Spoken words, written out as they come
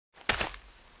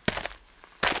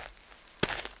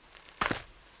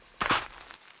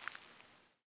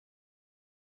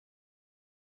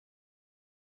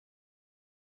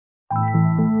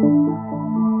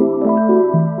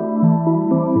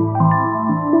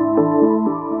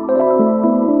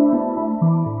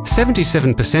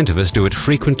77% of us do it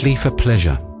frequently for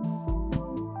pleasure.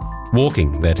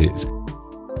 Walking, that is.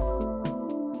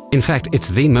 In fact, it's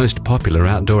the most popular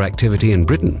outdoor activity in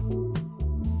Britain.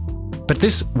 But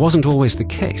this wasn't always the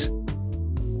case.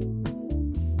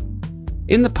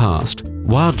 In the past,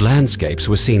 wild landscapes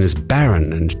were seen as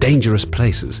barren and dangerous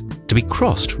places, to be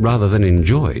crossed rather than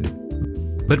enjoyed.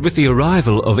 But with the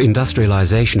arrival of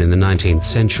industrialization in the 19th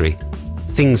century,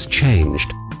 things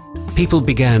changed. People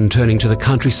began turning to the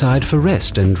countryside for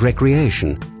rest and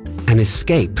recreation, an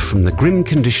escape from the grim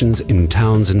conditions in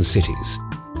towns and cities.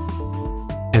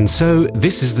 And so,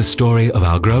 this is the story of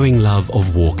our growing love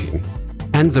of walking,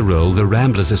 and the role the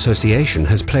Ramblers Association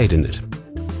has played in it.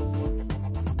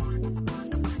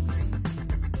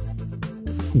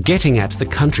 Getting at the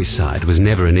countryside was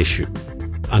never an issue,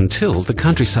 until the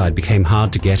countryside became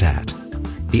hard to get at.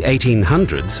 The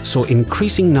 1800s saw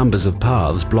increasing numbers of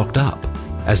paths blocked up,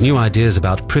 as new ideas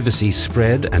about privacy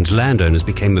spread and landowners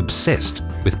became obsessed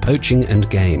with poaching and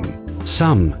game.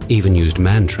 Some even used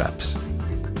man-traps.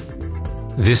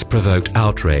 This provoked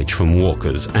outrage from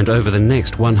walkers, and over the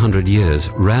next 100 years,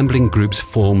 rambling groups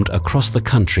formed across the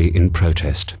country in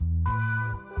protest.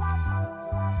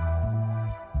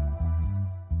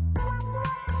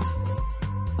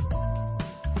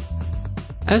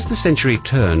 As the century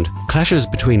turned, clashes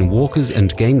between walkers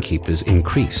and gamekeepers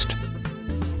increased.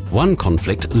 One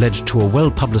conflict led to a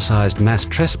well-publicised mass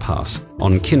trespass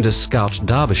on Kinder Scout,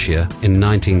 Derbyshire in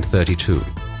 1932.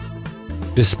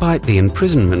 Despite the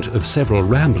imprisonment of several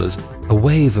ramblers, a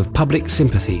wave of public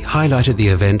sympathy highlighted the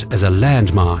event as a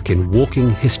landmark in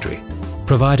walking history,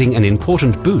 providing an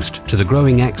important boost to the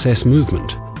growing access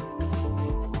movement.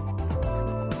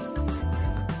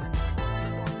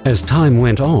 As time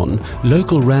went on,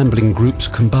 local rambling groups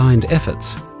combined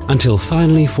efforts, until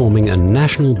finally forming a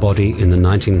national body in the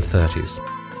 1930s.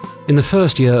 In the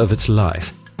first year of its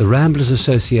life, the Ramblers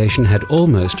Association had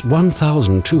almost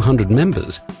 1,200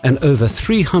 members and over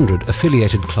 300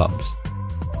 affiliated clubs.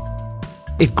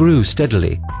 It grew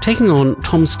steadily, taking on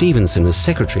Tom Stevenson as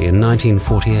secretary in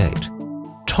 1948.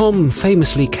 Tom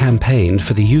famously campaigned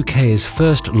for the UK's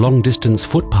first long-distance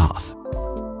footpath.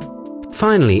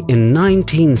 Finally, in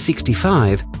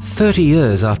 1965, 30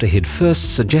 years after he'd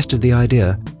first suggested the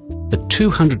idea, the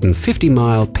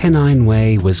 250-mile Pennine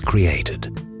Way was created.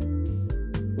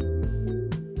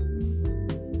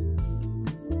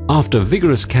 After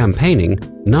vigorous campaigning,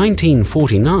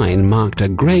 1949 marked a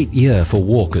great year for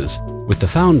walkers, with the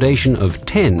foundation of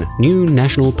 10 new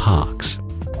national parks.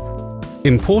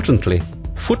 Importantly,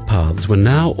 footpaths were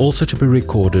now also to be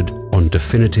recorded on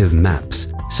definitive maps,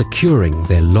 securing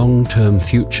their long-term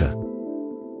future.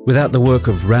 Without the work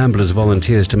of Ramblers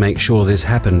volunteers to make sure this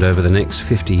happened over the next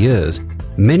 50 years,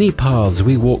 many paths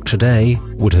we walk today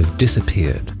would have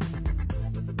disappeared.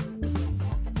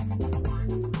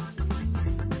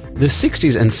 The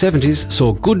 60s and 70s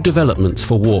saw good developments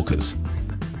for walkers.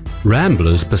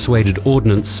 Ramblers persuaded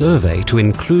Ordnance Survey to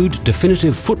include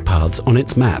definitive footpaths on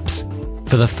its maps,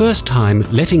 for the first time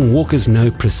letting walkers know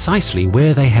precisely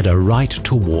where they had a right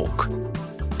to walk.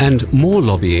 And more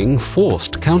lobbying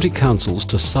forced county councils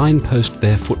to signpost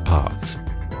their footpaths.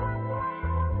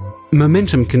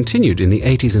 Momentum continued in the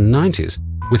 80s and 90s,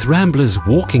 with Ramblers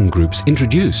walking groups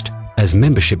introduced as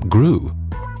membership grew.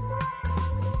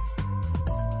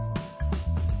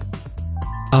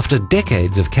 After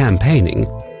decades of campaigning,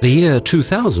 the year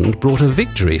 2000 brought a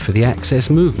victory for the access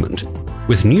movement,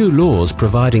 with new laws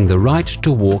providing the right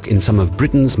to walk in some of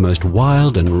Britain's most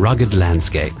wild and rugged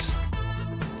landscapes.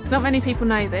 Not many people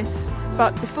know this,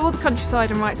 but before the Countryside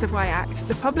and Rights of Way Act,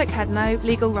 the public had no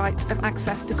legal right of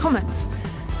access to commons.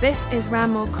 This is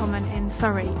Ramble Common in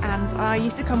Surrey, and I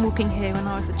used to come walking here when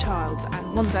I was a child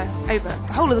and wander over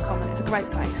the whole of the common. It's a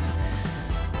great place.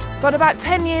 But about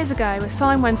 10 years ago, a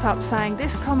sign went up saying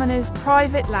this common is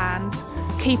private land,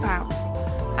 keep out.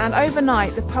 And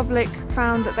overnight, the public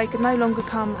found that they could no longer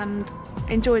come and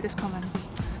enjoy this common.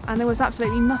 And there was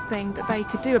absolutely nothing that they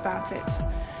could do about it.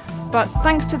 But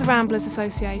thanks to the Ramblers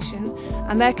Association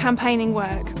and their campaigning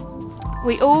work,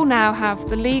 we all now have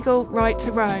the legal right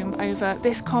to roam over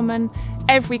this common,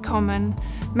 every common,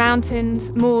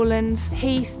 mountains, moorlands,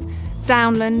 heath,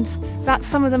 downland. That's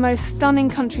some of the most stunning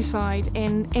countryside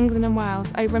in England and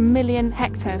Wales, over 1 million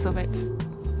hectares of it.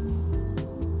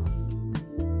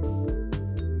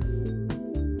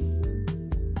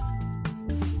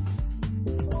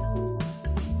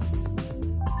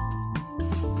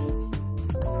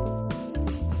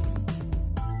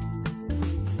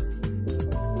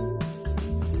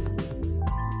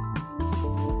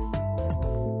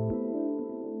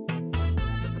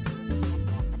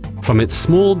 From its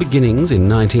small beginnings in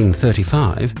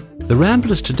 1935, The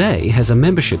Ramblers today has a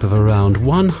membership of around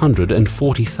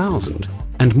 140,000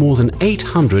 and more than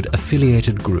 800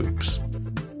 affiliated groups.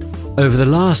 Over the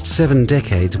last 7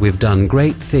 decades, we've done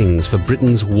great things for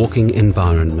Britain's walking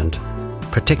environment,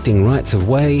 protecting rights of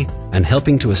way and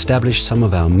helping to establish some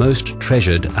of our most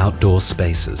treasured outdoor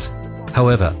spaces.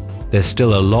 However, there's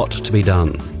still a lot to be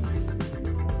done.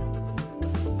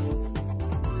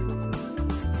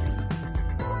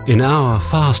 In our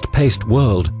fast-paced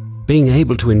world, being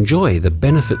able to enjoy the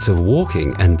benefits of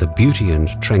walking and the beauty and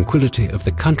tranquility of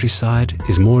the countryside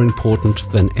is more important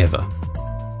than ever.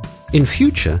 In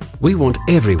future, we want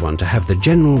everyone to have the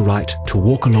general right to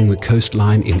walk along the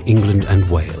coastline in England and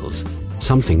Wales,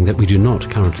 something that we do not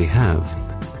currently have.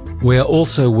 We are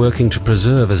also working to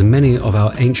preserve as many of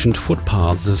our ancient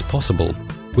footpaths as possible,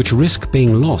 which risk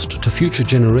being lost to future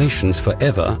generations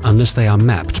forever unless they are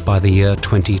mapped by the year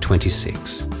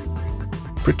 2026.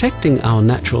 Protecting our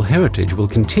natural heritage will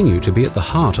continue to be at the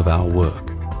heart of our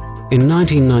work. In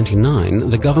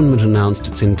 1999, the government announced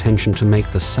its intention to make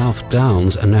the South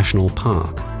Downs a national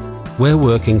park. We're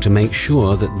working to make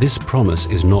sure that this promise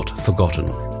is not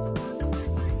forgotten.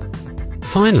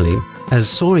 Finally, as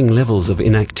soaring levels of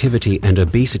inactivity and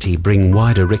obesity bring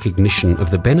wider recognition of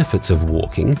the benefits of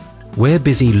walking, we're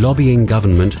busy lobbying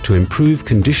government to improve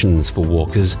conditions for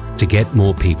walkers to get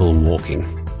more people walking.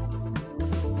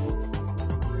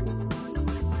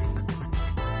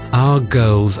 Our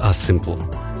goals are simple: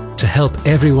 to help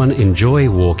everyone enjoy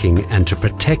walking and to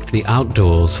protect the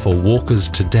outdoors for walkers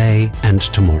today and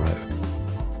tomorrow.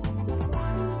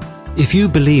 If you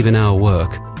believe in our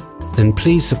work, then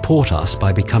please support us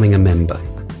by becoming a member.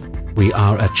 We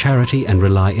are a charity and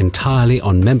rely entirely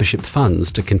on membership funds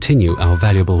to continue our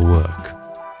valuable work.